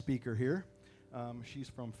speaker here. She's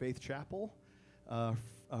from Faith Chapel.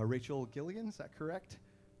 Rachel Gilligan, is that correct?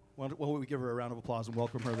 Why don't we give her a round of applause and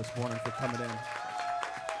welcome her this morning for coming in.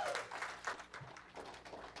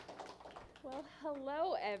 Well,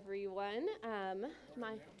 hello, everyone.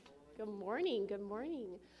 Good morning.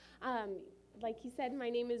 Like he said, my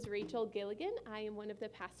name is Rachel Gilligan. I am one of the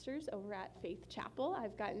pastors over at Faith Chapel.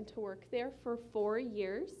 I've gotten to work there for 4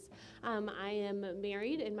 years. I am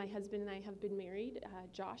married, and my husband and I have been married,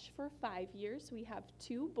 Josh, for 5 years. We have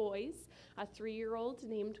 2 boys, a 3-year-old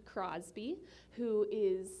named Crosby, who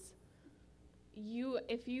is,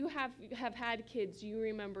 if you have had kids, you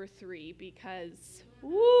remember 3 because,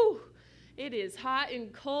 woo! It is hot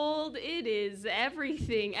and cold. It is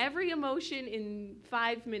everything, every emotion in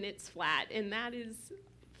 5 minutes flat, and that is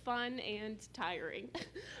fun and tiring.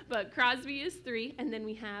 But Crosby is 3, and then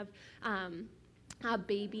we have a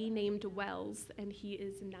baby named Wells, and he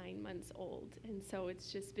is 9 months old. And so it's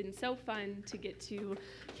just been so fun to get to,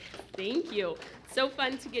 thank you, so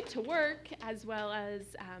fun to get to work as well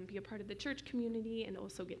as be a part of the church community and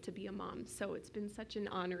also get to be a mom. So it's been such an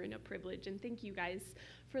honor and a privilege, and thank you guys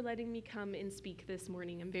for letting me come and speak this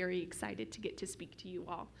morning. I'm very excited to get to speak to you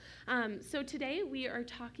all. So today we are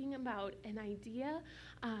talking about an idea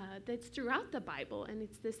that's throughout the Bible, and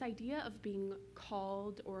it's this idea of being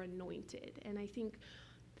called or anointed. And I think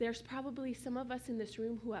there's probably some of us in this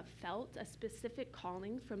room who have felt a specific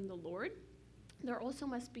calling from the Lord. There also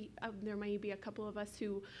there might be a couple of us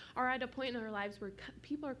who are at a point in our lives where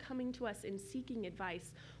people are coming to us and seeking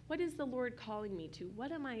advice. What is the Lord calling me to?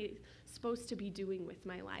 What am I supposed to be doing with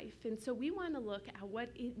my life? And so we want to look at what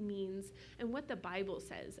it means and what the Bible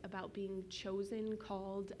says about being chosen,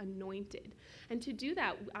 called, anointed. And to do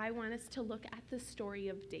that, I want us to look at the story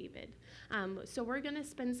of David. So we're going to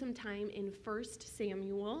spend some time in 1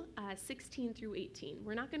 Samuel 16 through 18.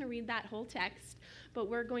 We're not going to read that whole text, but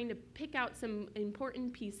we're going to pick out some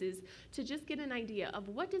important pieces to just get an idea of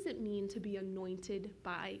what does it mean to be anointed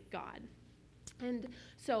by God. And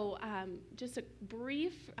so just a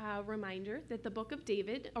brief reminder that the book of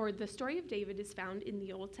David, or the story of David, is found in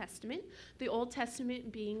the Old Testament. The Old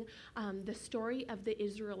Testament being the story of the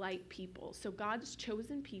Israelite people. So God's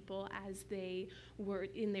chosen people as they were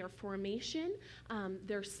in their formation,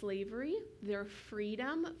 their slavery, their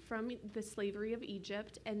freedom from the slavery of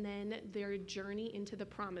Egypt, and then their journey into the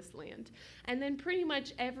Promised Land. And then pretty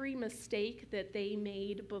much every mistake that they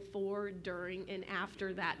made before, during, and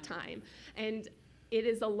after that time. And it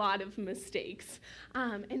is a lot of mistakes.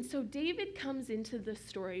 And so David comes into the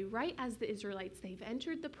story right as the Israelites, they've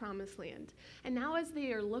entered the Promised Land. And now as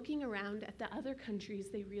they are looking around at the other countries,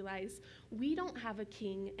 they realize, we don't have a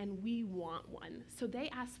king and we want one. So they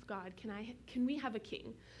ask God, can we have a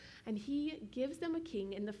king? And he gives them a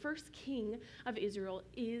king, and the first king of Israel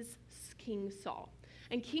is King Saul.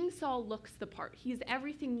 And King Saul looks the part. He's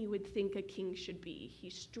everything you would think a king should be.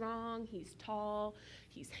 He's strong, he's tall,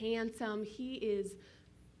 he's handsome. He is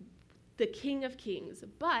the King of Kings.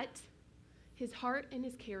 But his heart and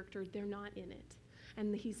his character, they're not in it.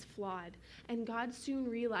 And he's flawed. And God soon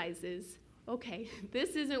realizes, okay,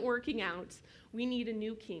 this isn't working out. We need a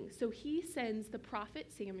new king. So he sends the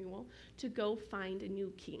prophet Samuel to go find a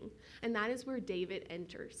new king. And that is where David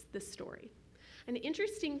enters the story. An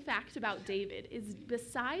interesting fact about David is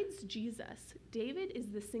besides Jesus, David is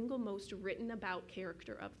the single most written about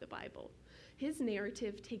character of the Bible. His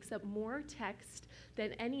narrative takes up more text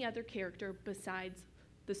than any other character besides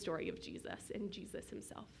the story of Jesus and Jesus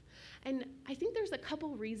himself. And I think there's a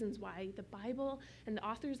couple reasons why the Bible and the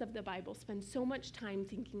authors of the Bible spend so much time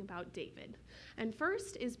thinking about David. And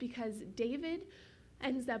first is because David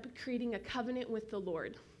ends up creating a covenant with the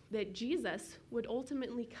Lord, that Jesus would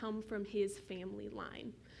ultimately come from his family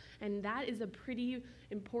line. And that is a pretty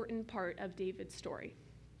important part of David's story.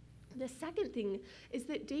 The second thing is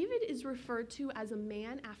that David is referred to as a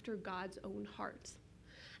man after God's own heart.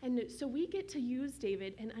 And so we get to use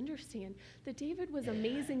David and understand that David was an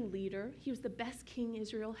amazing leader. He was the best king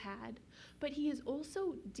Israel had, but he is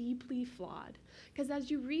also deeply flawed. Because as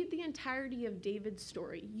you read the entirety of David's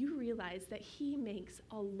story, you realize that he makes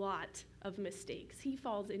a lot of mistakes. He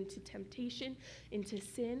falls into temptation, into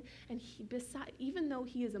sin, and even though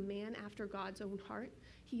he is a man after God's own heart,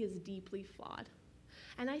 he is deeply flawed.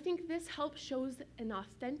 And I think this helps shows an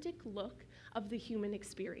authentic look of the human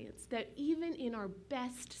experience, that even in our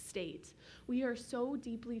best state, we are so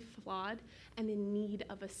deeply flawed and in need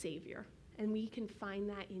of a Savior. and we can find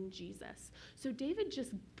that in Jesus. So David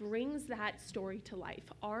just brings that story to life,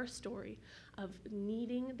 our story of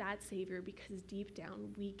needing that Savior because deep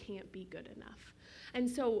down we can't be good enough. And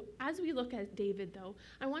so as we look at David, though,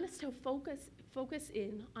 I want us to focus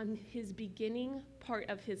in on his beginning part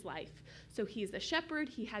of his life. So he's a shepherd,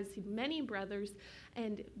 he has many brothers,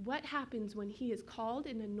 and what happens when he is called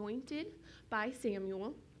and anointed by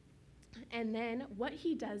Samuel, and then what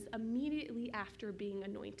he does immediately after being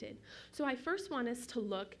anointed. So I first want us to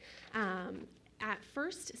look at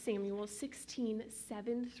 1 Samuel 16,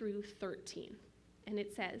 7 through 13. And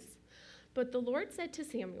it says, "But the Lord said to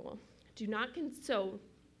Samuel, do not so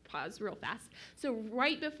pause real fast. So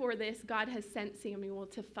right before this, God has sent Samuel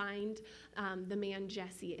to find the man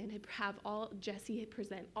Jesse and have Jesse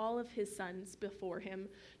present all of his sons before him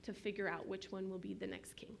to figure out which one will be the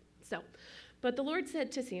next king. So, but the Lord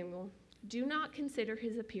said to Samuel, do not consider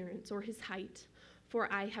his appearance or his height,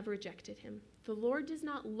 for I have rejected him. The Lord does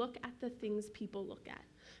not look at the things people look at.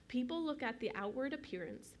 People look at the outward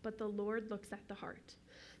appearance, but the Lord looks at the heart.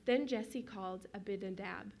 Then Jesse called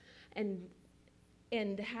Abinadab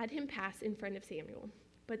and had him pass in front of Samuel.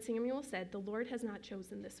 But Samuel said, the Lord has not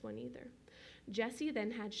chosen this one either. Jesse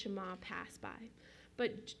then had Shammah pass by.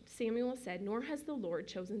 But Samuel said, nor has the Lord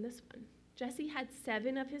chosen this one. Jesse had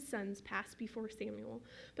 7 of his sons pass before Samuel.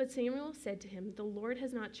 But Samuel said to him, the Lord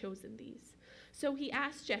has not chosen these. So he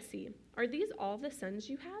asked Jesse, are these all the sons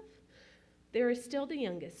you have? There is still the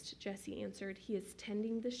youngest, Jesse answered. He is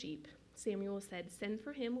tending the sheep. Samuel said, send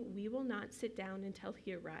for him. We will not sit down until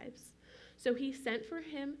he arrives. So he sent for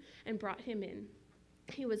him and brought him in.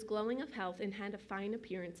 He was glowing of health and had a fine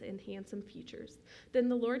appearance and handsome features. Then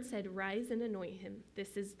the Lord said, rise and anoint him.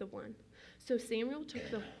 This is the one. So Samuel took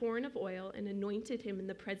the horn of oil and anointed him in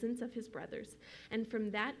the presence of his brothers. And from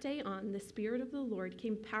that day on, the Spirit of the Lord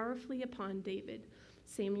came powerfully upon David.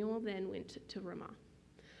 Samuel then went to Ramah.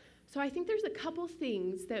 So I think there's a couple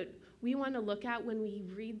things that we want to look at when we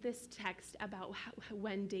read this text about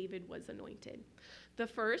when David was anointed. The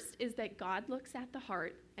first is that God looks at the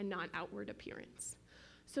heart and not outward appearance.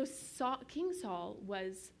 So King Saul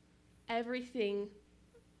was everything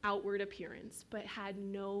outward appearance, but had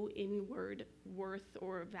no inward worth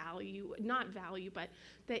or value, not value, but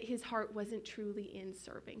that his heart wasn't truly in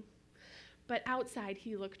serving. But outside,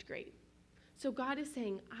 he looked great. So God is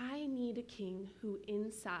saying, I need a king who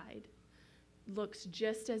inside looks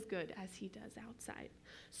just as good as he does outside.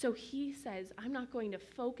 So he says, I'm not going to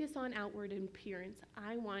focus on outward appearance.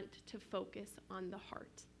 I want to focus on the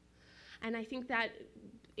heart. And I think that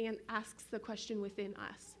asks the question within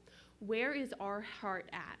us, where is our heart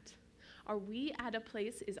at? Are we at a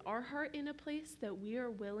place, is our heart in a place that we are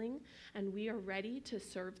willing and we are ready to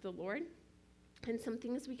serve the Lord? And some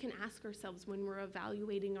things we can ask ourselves when we're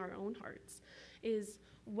evaluating our own hearts is,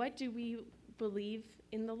 what do we believe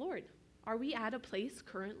in the Lord? Are we at a place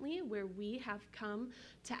currently where we have come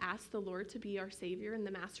to ask the Lord to be our Savior and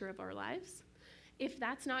the master of our lives? If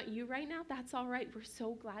that's not you right now, that's all right. We're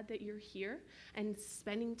so glad that you're here and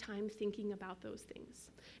spending time thinking about those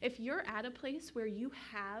things. If you're at a place where you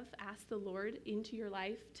have asked the Lord into your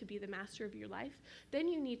life to be the master of your life, then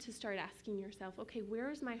you need to start asking yourself, okay,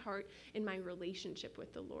 where is my heart in my relationship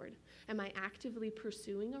with the Lord? Am I actively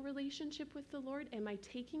pursuing a relationship with the Lord? Am I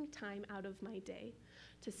taking time out of my day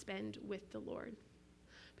to spend with the Lord?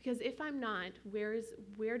 Because if I'm not,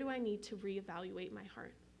 where do I need to reevaluate my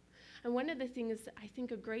heart? And one of the things, I think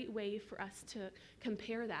a great way for us to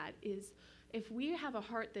compare that is if we have a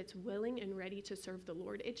heart that's willing and ready to serve the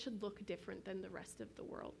Lord, it should look different than the rest of the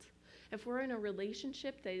world. If we're in a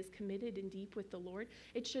relationship that is committed and deep with the Lord,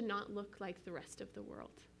 it should not look like the rest of the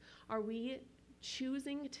world. Are we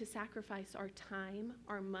choosing to sacrifice our time,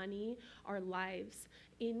 our money, our lives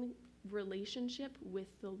in relationship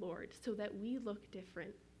with the Lord so that we look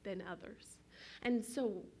different than others? And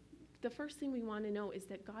so the first thing we want to know is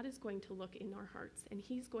that God is going to look in our hearts, and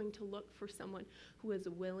he's going to look for someone who is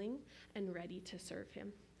willing and ready to serve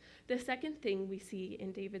him. The second thing we see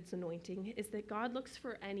in David's anointing is that God looks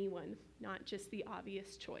for anyone, not just the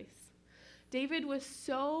obvious choice. David was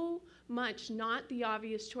so much not the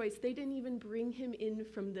obvious choice, they didn't even bring him in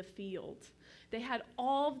from the field. They had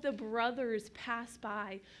all of the brothers pass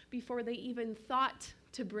by before they even thought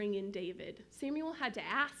to bring in David. Samuel had to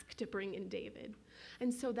ask to bring in David.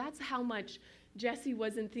 And so that's how much Jesse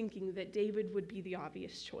wasn't thinking that David would be the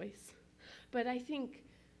obvious choice. But I think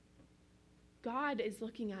God is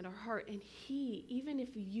looking at our heart, and he, even if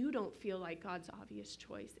you don't feel like God's obvious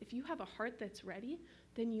choice, if you have a heart that's ready,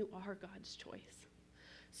 then you are God's choice.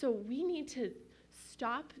 So we need to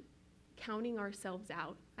stop counting ourselves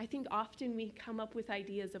out. I think often we come up with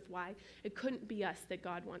ideas of why it couldn't be us that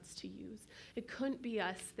God wants to use. It couldn't be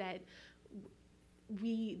us that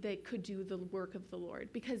could do the work of the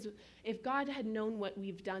Lord. Because if God had known what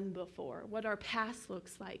we've done before, what our past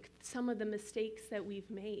looks like, some of the mistakes that we've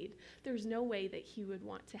made, there's no way that he would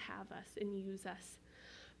want to have us and use us.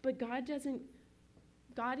 But God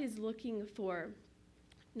is looking for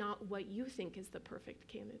not what you think is the perfect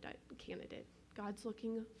candidate. God's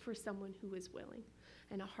looking for someone who is willing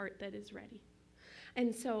and a heart that is ready.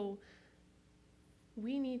 And so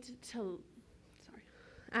we need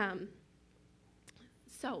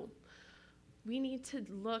we need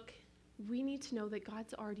to know that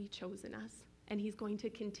God's already chosen us, and he's going to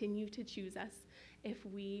continue to choose us if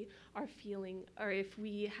we are feeling, or if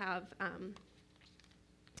we have,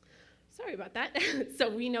 sorry about that. So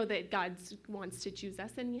we know that God wants to choose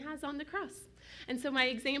us, and he has on the cross. And so my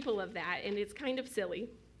example of that, and it's kind of silly,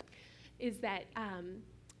 is that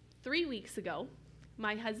 3 weeks ago,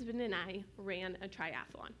 my husband and I ran a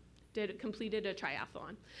triathlon. Completed a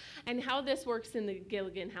triathlon. And how this works in the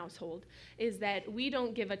Gilligan household is that we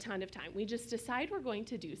don't give a ton of time. We just decide we're going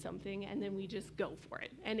to do something, and then we just go for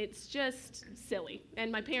it. And it's just silly. And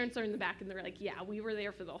my parents are in the back, and they're like, yeah, we were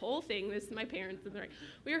there for the whole thing. This is my parents, and they're like,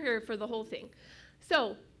 we were here for the whole thing.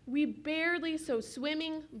 So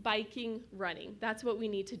swimming, biking, running, that's what we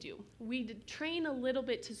need to do. We train a little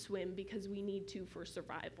bit to swim because we need to for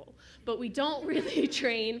survival, but we don't really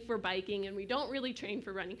train for biking, and we don't really train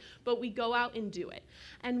for running, but we go out and do it.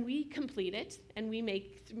 And we complete it, and we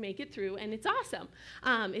make it through, and it's awesome.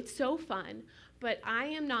 It's so fun, but I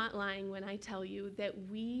am not lying when I tell you that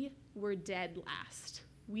we were dead last.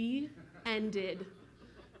 We ended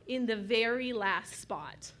in the very last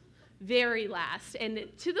spot. Very last, and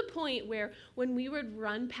to the point where when we would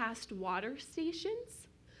run past water stations,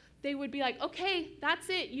 they would be like, okay, that's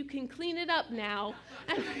it, you can clean it up now.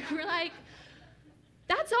 And we were like,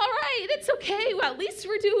 that's all right, it's okay, well, at least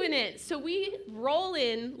we're doing it. So we roll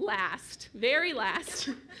in last, very last,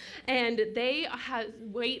 and they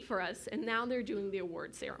wait for us, and now they're doing the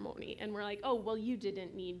award ceremony. And we're like, oh, well, you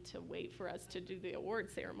didn't need to wait for us to do the award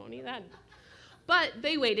ceremony. But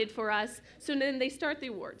they waited for us, so then they start the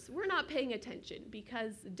awards. We're not paying attention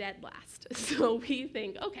because dead last. So we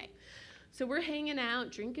think, okay. So we're hanging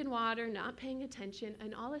out, drinking water, not paying attention,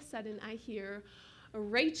 and all of a sudden I hear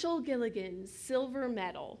Rachel Gilligan, silver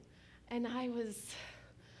medal. And I was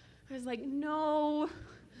like, no,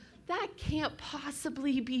 that can't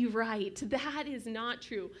possibly be right. That is not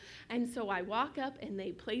true. And so I walk up, and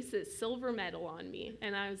they place this silver medal on me,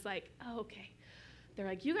 and I was like, oh, okay. They're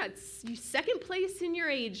like, you second place in your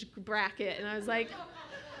age bracket. And I was like,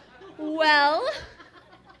 well,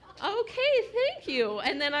 okay, thank you.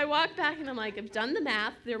 And then I walked back, and I'm like, I've done the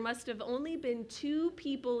math. There must have only been 2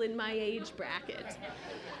 people in my age bracket.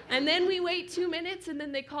 And then we wait 2 minutes, and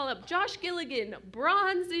then they call up Josh Gilligan,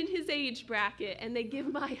 bronze in his age bracket, and they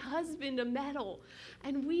give my husband a medal.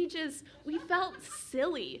 And we felt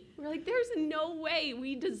silly. We're like, there's no way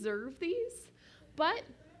we deserve these. But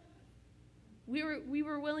we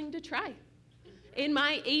were willing to try. In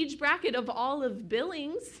my age bracket of all of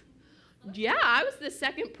Billings, yeah, I was the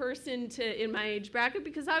second person in my age bracket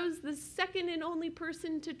because I was the second and only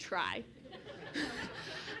person to try.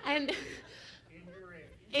 And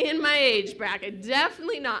in my age bracket,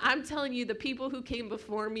 definitely not. I'm telling you, the people who came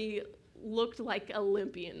before me looked like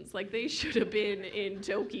Olympians. Like they should have been in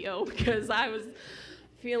Tokyo because I was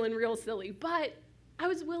feeling real silly. But I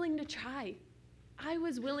was willing to try. I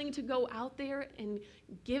was willing to go out there and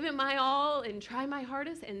give it my all and try my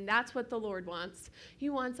hardest, and that's what the Lord wants.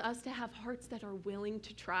 He wants us to have hearts that are willing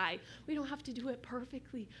to try. We don't have to do it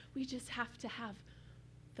perfectly. We just have to have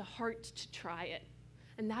the heart to try it.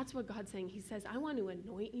 And that's what God's saying. He says, I want to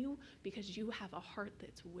anoint you because you have a heart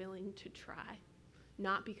that's willing to try,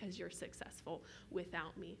 not because you're successful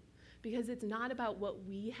without me. Because it's not about what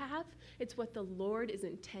we have, it's what the Lord is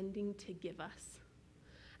intending to give us.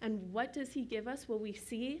 And what does he give us? Well, we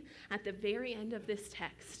see at the very end of this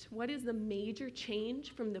text, what is the major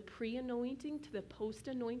change from the pre-anointing to the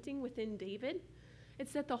post-anointing within David?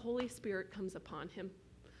 It's that the Holy Spirit comes upon him.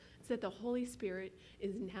 It's that the Holy Spirit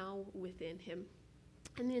is now within him.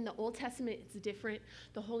 And in the Old Testament, it's different.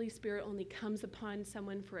 The Holy Spirit only comes upon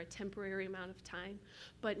someone for a temporary amount of time.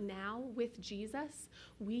 But now, with Jesus,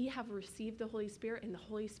 we have received the Holy Spirit, and the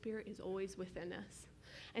Holy Spirit is always within us.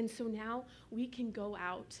 And so now we can go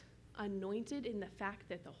out anointed in the fact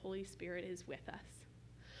that the Holy Spirit is with us.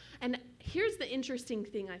 And here's the interesting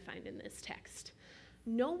thing I find in this text.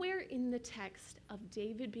 Nowhere in the text of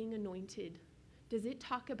David being anointed does it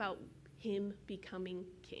talk about him becoming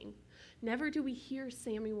king. Never do we hear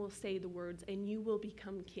Samuel say the words, and you will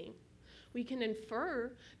become king. We can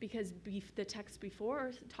infer, because the text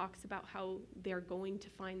before talks about how they're going to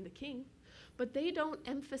find the king, but they don't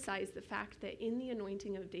emphasize the fact that in the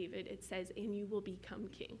anointing of David, it says, and you will become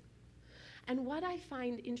king. And what I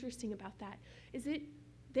find interesting about that is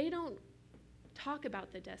they don't talk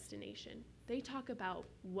about the destination. They talk about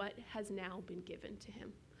what has now been given to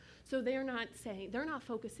him. So they're not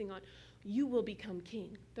focusing on, you will become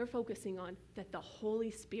king. They're focusing on that the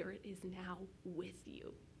Holy Spirit is now with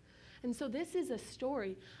you. And so this is a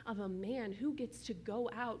story of a man who gets to go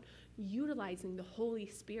out utilizing the Holy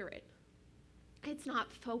Spirit. It's not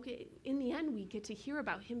in the end, we get to hear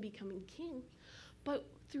about him becoming king, but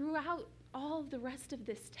throughout all of the rest of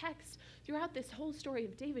this text, throughout this whole story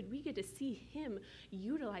of David, we get to see him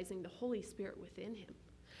utilizing the Holy Spirit within him.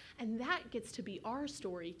 And that gets to be our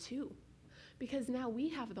story too, because now we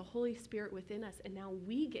have the Holy Spirit within us, and now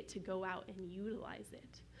we get to go out and utilize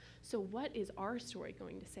it. So what is our story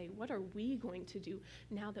going to say? What are we going to do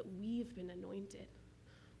now that we've been anointed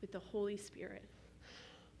with the Holy Spirit?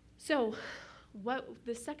 So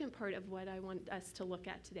the second part of what I want us to look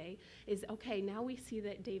at today is, okay, now we see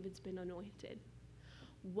that David's been anointed.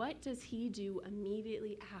 What does he do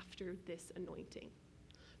immediately after this anointing?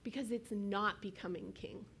 Because it's not becoming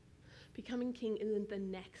king. Becoming king isn't the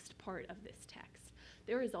next part of this text.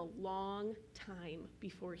 There is a long time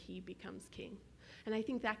before he becomes king. And I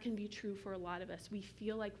think that can be true for a lot of us. We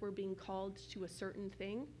feel like we're being called to a certain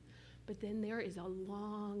thing, but then there is a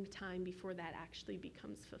long time before that actually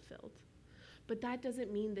becomes fulfilled. But that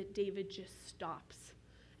doesn't mean that David just stops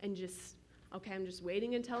and okay, I'm just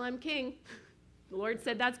waiting until I'm king. The Lord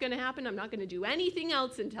said that's going to happen. I'm not going to do anything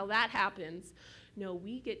else until that happens. No,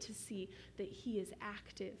 we get to see that he is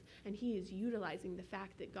active and he is utilizing the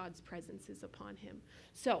fact that God's presence is upon him.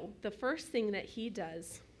 So the first thing that he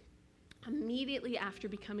does immediately after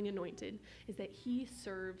becoming anointed is that he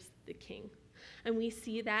serves the king. And we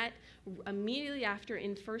see that immediately after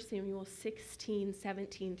in 1 Samuel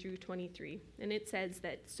 16:17 through 23. And it says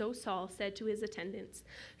that, so Saul said to his attendants,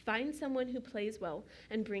 find someone who plays well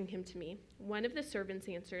and bring him to me. One of the servants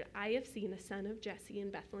answered, I have seen a son of Jesse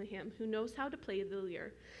in Bethlehem who knows how to play the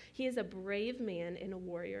lyre. He is a brave man and a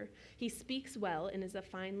warrior. He speaks well and is a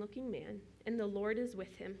fine-looking man, and the Lord is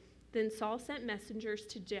with him. Then Saul sent messengers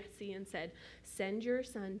to Jesse and said, send your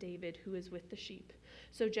son David, who is with the sheep.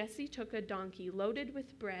 So Jesse took a donkey loaded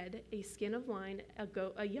with bread, a skin of wine,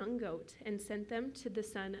 a young goat, and sent them to the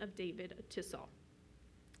son of David, to Saul.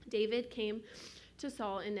 David came to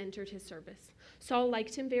Saul and entered his service. Saul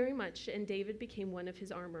liked him very much, and David became one of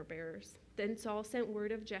his armor bearers. Then Saul sent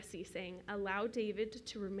word of Jesse, saying, allow David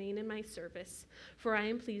to remain in my service, for I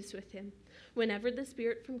am pleased with him. Whenever the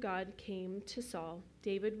Spirit from God came to Saul,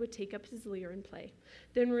 David would take up his lyre and play.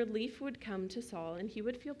 Then relief would come to Saul, and he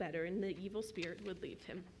would feel better, and the evil spirit would leave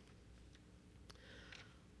him.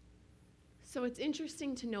 So it's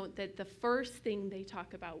interesting to note that the first thing they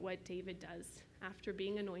talk about what David does after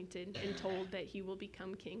being anointed and told that he will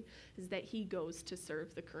become king is that he goes to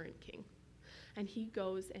serve the current king. And he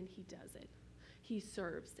goes and he does it. He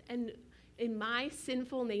serves. And in my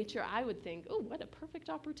sinful nature, I would think, oh, what a perfect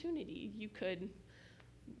opportunity. You could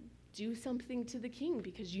do something to the king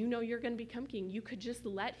because you know you're going to become king. You could just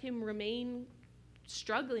let him remain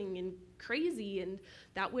struggling and crazy, and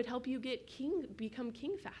that would help you become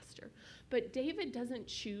king faster. But David doesn't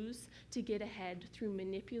choose to get ahead through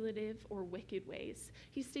manipulative or wicked ways.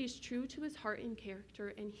 He stays true to his heart and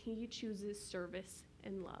character, and he chooses service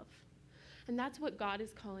and love. And that's what God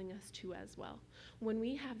is calling us to as well. When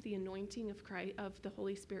we have the anointing of Christ, of the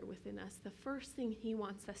Holy Spirit within us, the first thing he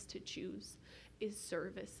wants us to choose is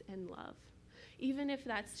service and love. Even if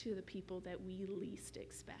that's to the people that we least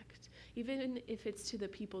expect. Even if it's to the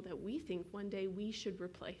people that we think one day we should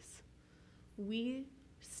replace. We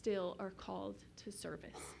still are called to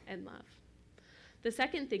service and love. The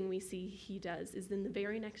second thing we see he does is in the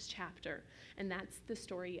very next chapter, and that's the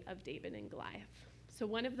story of David and Goliath. So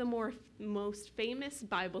one of the most famous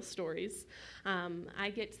Bible stories, I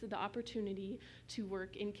get the opportunity to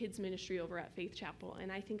work in kids ministry over at Faith Chapel,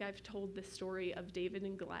 and I think I've told the story of David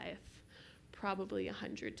and Goliath probably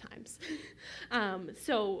 100 times.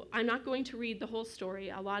 So I'm not going to read the whole story.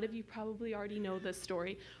 A lot of you probably already know the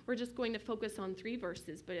story. We're just going to focus on 3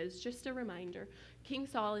 verses, but as just a reminder, King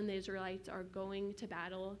Saul and the Israelites are going to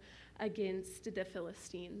battle against the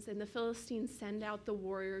Philistines, and the Philistines send out the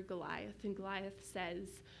warrior Goliath, and Goliath says,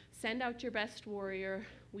 send out your best warrior,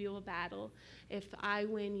 we will battle. If I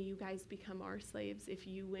win, you guys become our slaves. If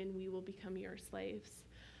you win, we will become your slaves.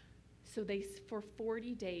 So for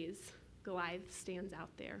 40 days, Goliath stands out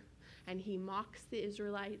there, and he mocks the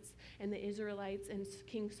Israelites, and the Israelites and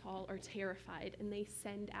King Saul are terrified, and they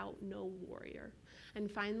send out no warrior.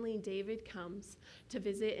 And finally, David comes to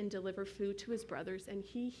visit and deliver food to his brothers, and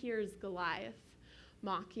he hears Goliath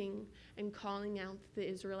mocking and calling out the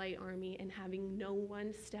Israelite army and having no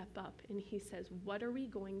one step up. And he says, what are we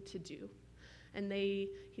going to do? And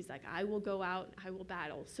he's like, I will go out, I will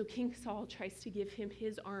battle. So King Saul tries to give him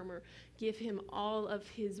his armor, give him all of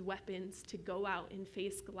his weapons to go out and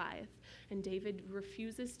face Goliath. And David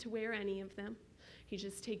refuses to wear any of them. He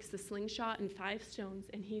just takes the slingshot and 5 stones,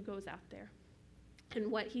 and he goes out there. And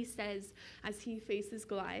what he says as he faces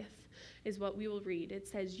Goliath is what we will read. It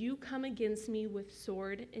says, you come against me with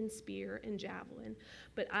sword and spear and javelin,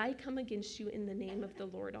 but I come against you in the name of the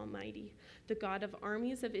Lord Almighty, the God of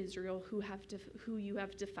armies of Israel, who you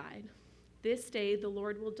have defied. This day the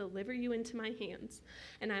Lord will deliver you into my hands,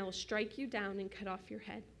 and I will strike you down and cut off your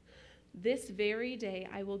head. This very day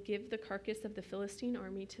I will give the carcass of the Philistine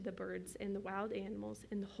army to the birds and the wild animals,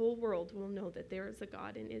 and the whole world will know that there is a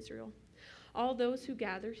God in Israel. All those who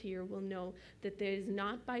gathered here will know that it is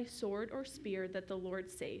not by sword or spear that the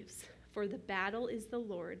Lord saves, for the battle is the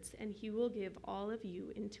Lord's, and he will give all of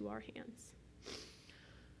you into our hands.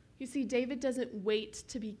 You see, David doesn't wait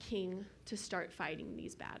to be king to start fighting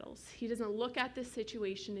these battles. He doesn't look at this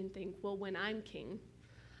situation and think, well, when I'm king,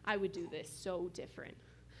 I would do this so different.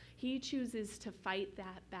 He chooses to fight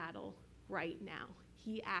that battle right now.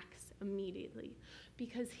 He acts immediately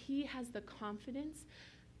because he has the confidence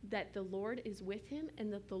that the Lord is with him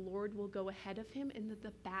and that the Lord will go ahead of him and that the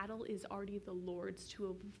battle is already the Lord's to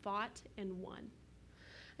have fought and won.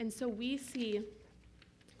 And so we see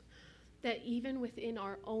that even within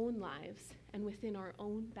our own lives and within our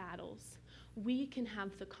own battles, we can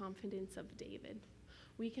have the confidence of David.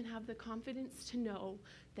 We can have the confidence to know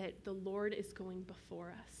that the Lord is going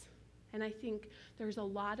before us. And I think there's a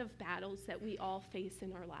lot of battles that we all face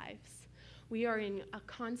in our lives. We are in a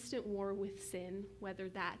constant war with sin, whether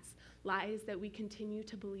that's lies that we continue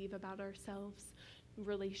to believe about ourselves,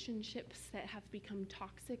 relationships that have become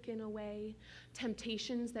toxic in a way,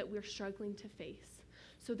 temptations that we're struggling to face.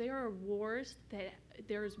 So there's wars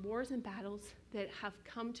and battles that have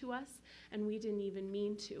come to us and we didn't even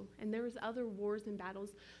mean to. And there's other wars and battles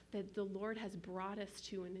that the Lord has brought us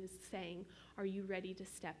to and is saying, are you ready to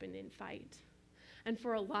step in and fight? And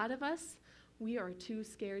for a lot of us, we are too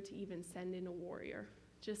scared to even send in a warrior.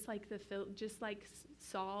 Just like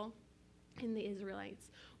Saul and the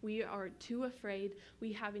Israelites, we are too afraid.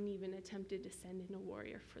 We haven't even attempted to send in a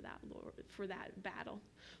warrior for that battle.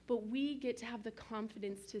 But we get to have the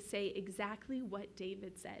confidence to say exactly what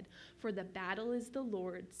David said, for the battle is the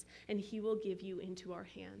Lord's, and he will give you into our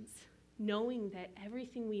hands, knowing that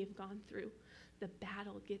everything we have gone through, the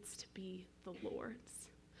battle gets to be the Lord's.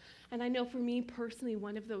 And I know for me personally,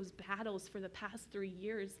 one of those battles for the past 3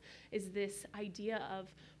 years is this idea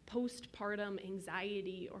of postpartum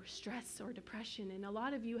anxiety or stress or depression. And a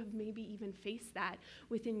lot of you have maybe even faced that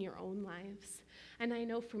within your own lives. And I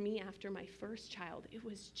know for me, after my first child, it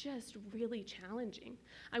was just really challenging.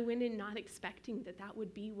 I went in not expecting that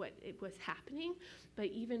would be what it was happening. But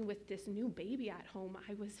even with this new baby at home,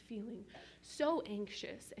 I was feeling so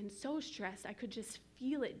anxious and so stressed. I could just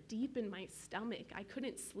feel it deep in my stomach. I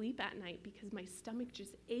couldn't sleep at night because my stomach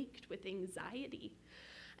just ached with anxiety.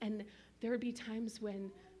 And there would be times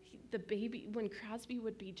when Crosby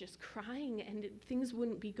would be just crying and things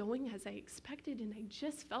wouldn't be going as I expected, and I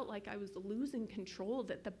just felt like I was losing control,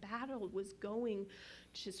 that the battle was going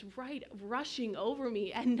just rushing over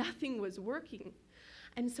me and nothing was working.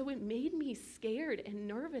 And so it made me scared and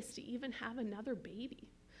nervous to even have another baby.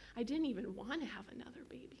 I didn't even want to have another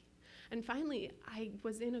baby. And finally, I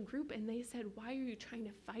was in a group and they said, why are you trying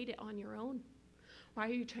to fight it on your own? Why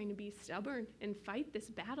are you trying to be stubborn and fight this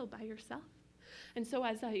battle by yourself? And so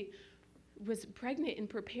as I was pregnant and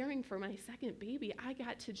preparing for my second baby, I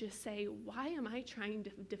got to just say, why am I trying to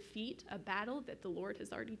defeat a battle that the Lord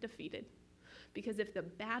has already defeated? Because if the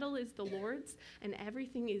battle is the Lord's and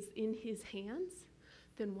everything is in his hands,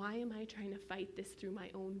 then why am I trying to fight this through my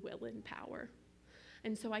own will and power?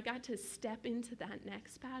 And so I got to step into that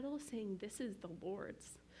next battle saying, this is the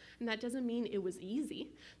Lord's. And that doesn't mean it was easy.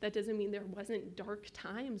 That doesn't mean there wasn't dark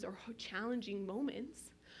times or challenging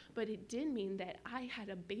moments. But it did mean that I had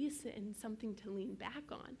a base and something to lean back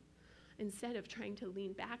on instead of trying to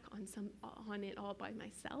lean back on it all by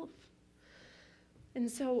myself. And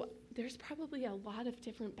so there's probably a lot of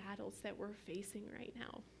different battles that we're facing right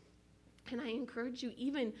now. And I encourage you,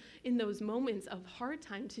 even in those moments of hard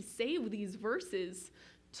time, to say these verses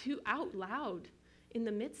out loud in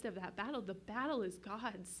the midst of that battle. The battle is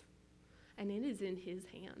God's, and it is in his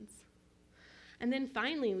hands. And then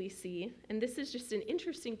finally we see, and this is just an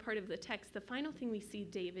interesting part of the text, the final thing we see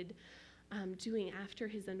David doing after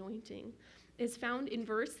his anointing is found in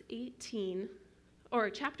verse 18, or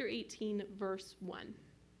chapter 18, verse 1.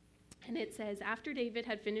 And it says, after David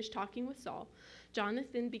had finished talking with Saul,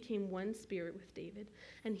 Jonathan became one spirit with David,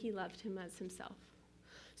 and he loved him as himself.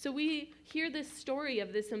 So we hear this story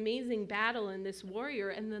of this amazing battle and this warrior,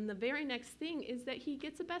 and then the very next thing is that he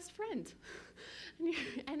gets a best friend.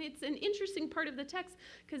 And it's an interesting part of the text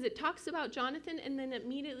because it talks about Jonathan and then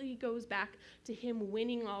immediately goes back to him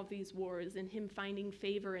winning all these wars and him finding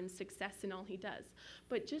favor and success in all he does.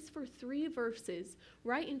 But just for 3 verses,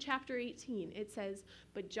 right in chapter 18, it says,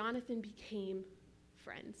 but Jonathan became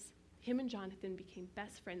friends. Him and Jonathan became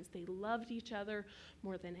best friends. They loved each other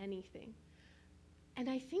more than anything. And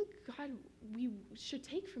I think, God, we should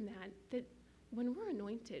take from that when we're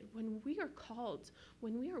anointed, when we are called,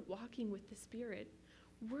 when we are walking with the Spirit,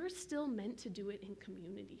 we're still meant to do it in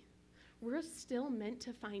community. We're still meant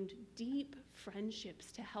to find deep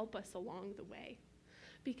friendships to help us along the way.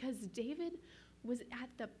 Because David was at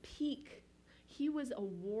the peak. He was a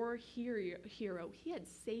war hero. He had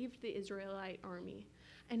saved the Israelite army.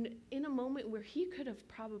 And in a moment where he could have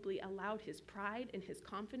probably allowed his pride and his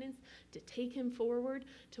confidence to take him forward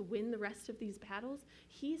to win the rest of these battles,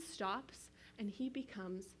 he stops and he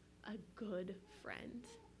becomes a good friend.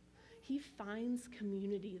 He finds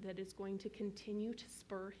community that is going to continue to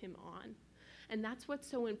spur him on. And that's what's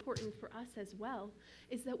so important for us as well,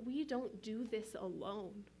 is that we don't do this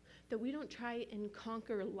alone. That we don't try and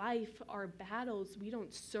conquer life, our battles, we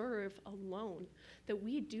don't serve alone, that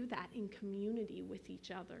we do that in community with each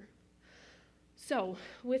other. So,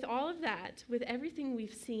 with all of that, with everything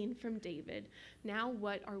we've seen from David, now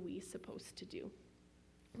what are we supposed to do?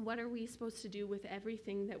 What are we supposed to do with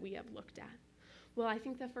everything that we have looked at? Well, I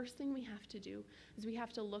think the first thing we have to do is we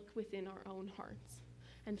have to look within our own hearts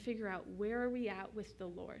and figure out where are we at with the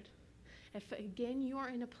Lord. If, again, you are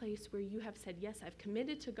in a place where you have said, yes, I've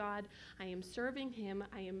committed to God, I am serving him,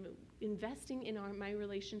 I am investing in my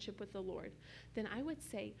relationship with the Lord, then I would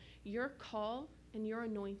say your call and your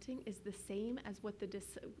anointing is the same as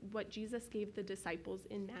what Jesus gave the disciples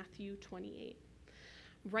in Matthew 28.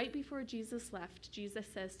 Right before Jesus left, Jesus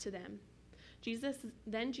says to them,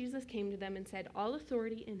 Then Jesus came to them and said, all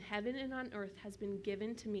authority in heaven and on earth has been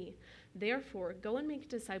given to me. Therefore, go and make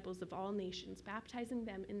disciples of all nations, baptizing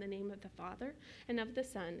them in the name of the Father and of the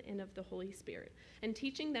Son and of the Holy Spirit, and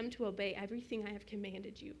teaching them to obey everything I have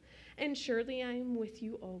commanded you. And surely I am with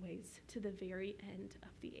you always to the very end of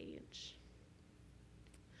the age.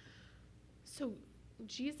 So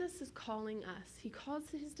Jesus is calling us. He calls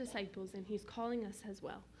his disciples, and he's calling us as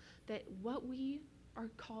well, that what we are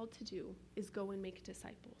called to do is go and make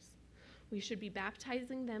disciples. We should be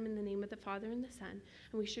baptizing them in the name of the Father and the Son,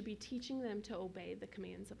 and we should be teaching them to obey the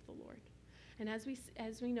commands of the Lord. And as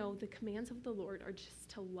we know, the commands of the Lord are just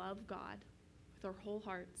to love God with our whole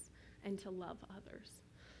hearts and to love others.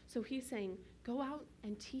 So he's saying, go out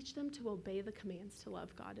and teach them to obey the commands to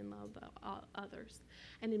love God and love others.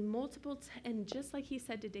 And and just like he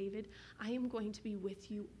said to David, I am going to be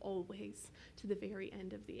with you always to the very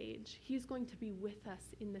end of the age. He's going to be with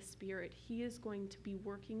us in the Spirit. He is going to be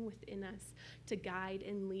working within us to guide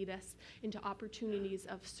and lead us into opportunities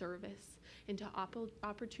of service, into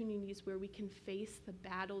opportunities where we can face the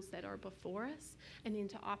battles that are before us, and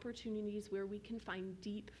into opportunities where we can find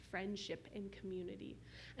deep friendship and community.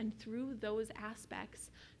 And through those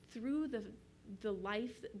aspects, through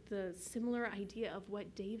the similar idea of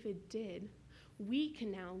what David did, we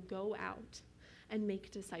can now go out and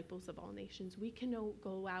make disciples of all nations. We can now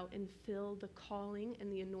go out and fill the calling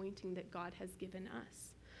and the anointing that God has given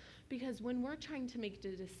us. Because when we're trying to make the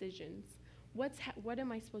decisions, what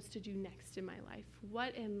am I supposed to do next in my life?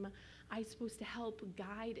 What am I supposed to help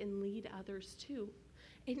guide and lead others to?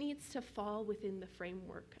 It needs to fall within the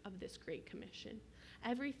framework of this Great Commission.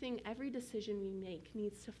 Every decision we make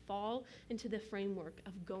needs to fall into the framework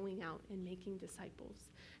of going out and making disciples.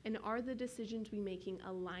 And are the decisions we making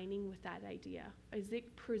aligning with that idea? Is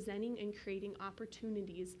it presenting and creating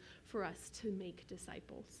opportunities for us to make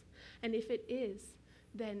disciples? And if it is,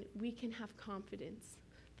 then we can have confidence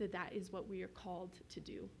that that is what we are called to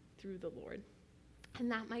do through the Lord. And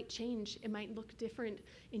that might change. It might look different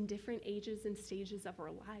in different ages and stages of our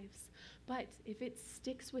lives. But if it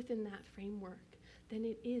sticks within that framework, then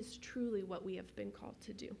it is truly what we have been called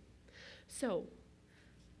to do. So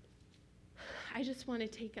I just want to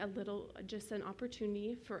take just an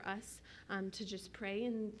opportunity for us to just pray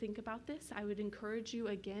and think about this. I would encourage you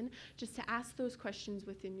again just to ask those questions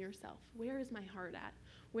within yourself. Where is my heart at?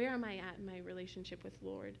 Where am I at in my relationship with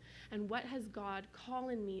Lord? And what has God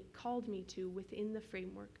called me to within the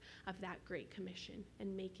framework of that great commission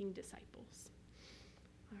and making disciples?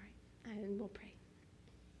 All right, and we'll pray.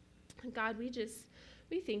 God,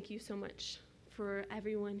 we thank you so much for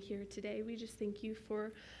everyone here today. We just thank you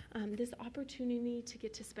for this opportunity to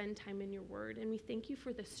get to spend time in your word. And we thank you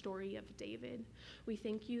for the story of David. We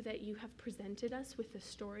thank you that you have presented us with a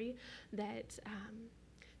story that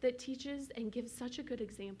teaches and gives such a good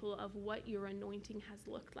example of what your anointing has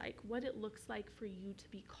looked like, what it looks like for you to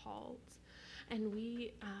be called. And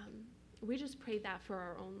we just pray that for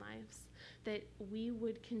our own lives, that we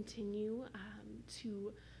would continue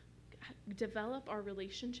to develop our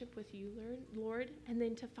relationship with you, Lord, and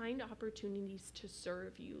then to find opportunities to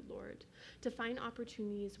serve you, Lord, to find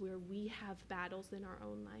opportunities where we have battles in our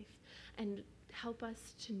own life, and help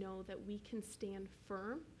us to know that we can stand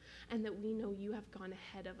firm and that we know you have gone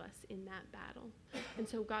ahead of us in that battle. And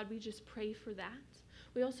so, God, we just pray for that.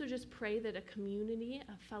 We also just pray that a community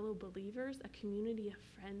of fellow believers, a community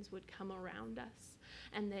of friends would come around us,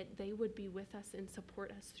 and that they would be with us and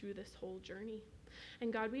support us through this whole journey.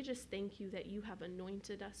 And God, we just thank you that you have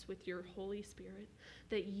anointed us with your Holy Spirit,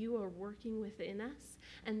 that you are working within us,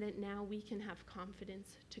 and that now we can have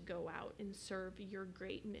confidence to go out and serve your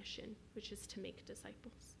great mission, which is to make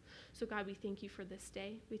disciples. So God, we thank you for this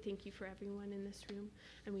day. We thank you for everyone in this room,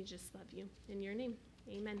 and we just love you. In your name,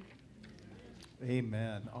 amen.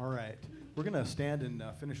 Amen. All right. We're going to stand and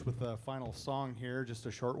finish with a final song here, just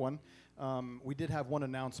a short one. We did have one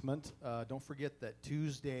announcement. Don't forget that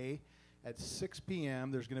Tuesday at 6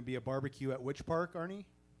 p.m., there's going to be a barbecue at which park, Arnie?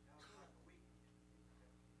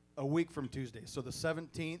 A week from Tuesday. So the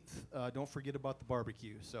 17th, don't forget about the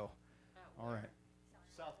barbecue. So, all right.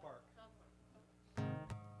 South Park.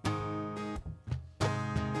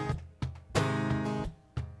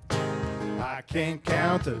 I can't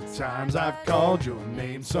count the times I've called your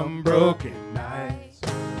name some broken nights.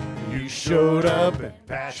 You showed up and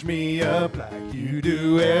patched me up like you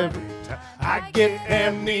do every time. I get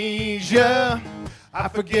amnesia. I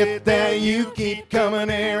forget that you keep coming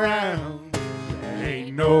around. There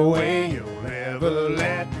ain't no way you'll ever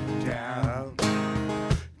let me down.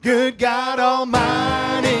 Good God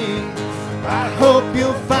Almighty, I hope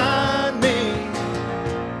you'll find me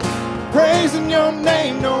praising your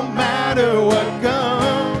name no matter what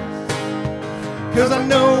comes. 'Cause I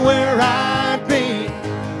know where I'd be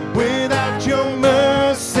without your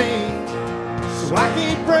mercy. So I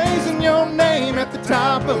keep praising your name at the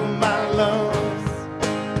top of my lungs.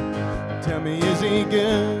 Tell me, is he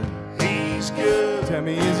good? He's good. Tell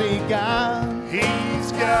me, is he God?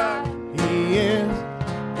 He's God. He is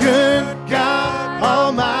good God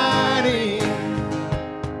Almighty.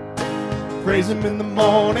 Praise him in the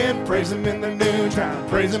morning, praise him in the noontime,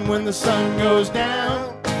 praise him when the sun goes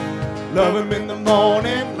down. Love him in the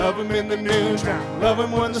morning, love him in the noontime, love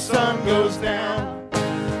him when the sun goes down.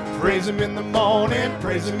 Praise him in the morning,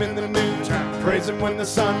 praise him in the noontime, praise him when the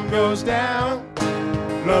sun goes down.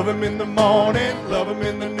 Love him in the morning, love him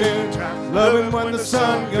in the noontime, love him when the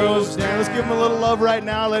sun goes down. Let's give him a little love right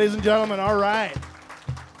now, ladies and gentlemen. All right.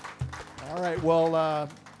 All right, well,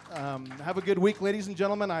 have a good week, ladies and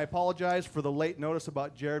gentlemen. I apologize for the late notice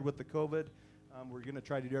about Jared with the COVID. We're going to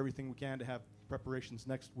try to do everything we can to have preparations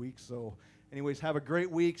next week. So anyways, have a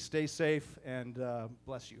great week. Stay safe, and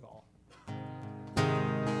bless you all.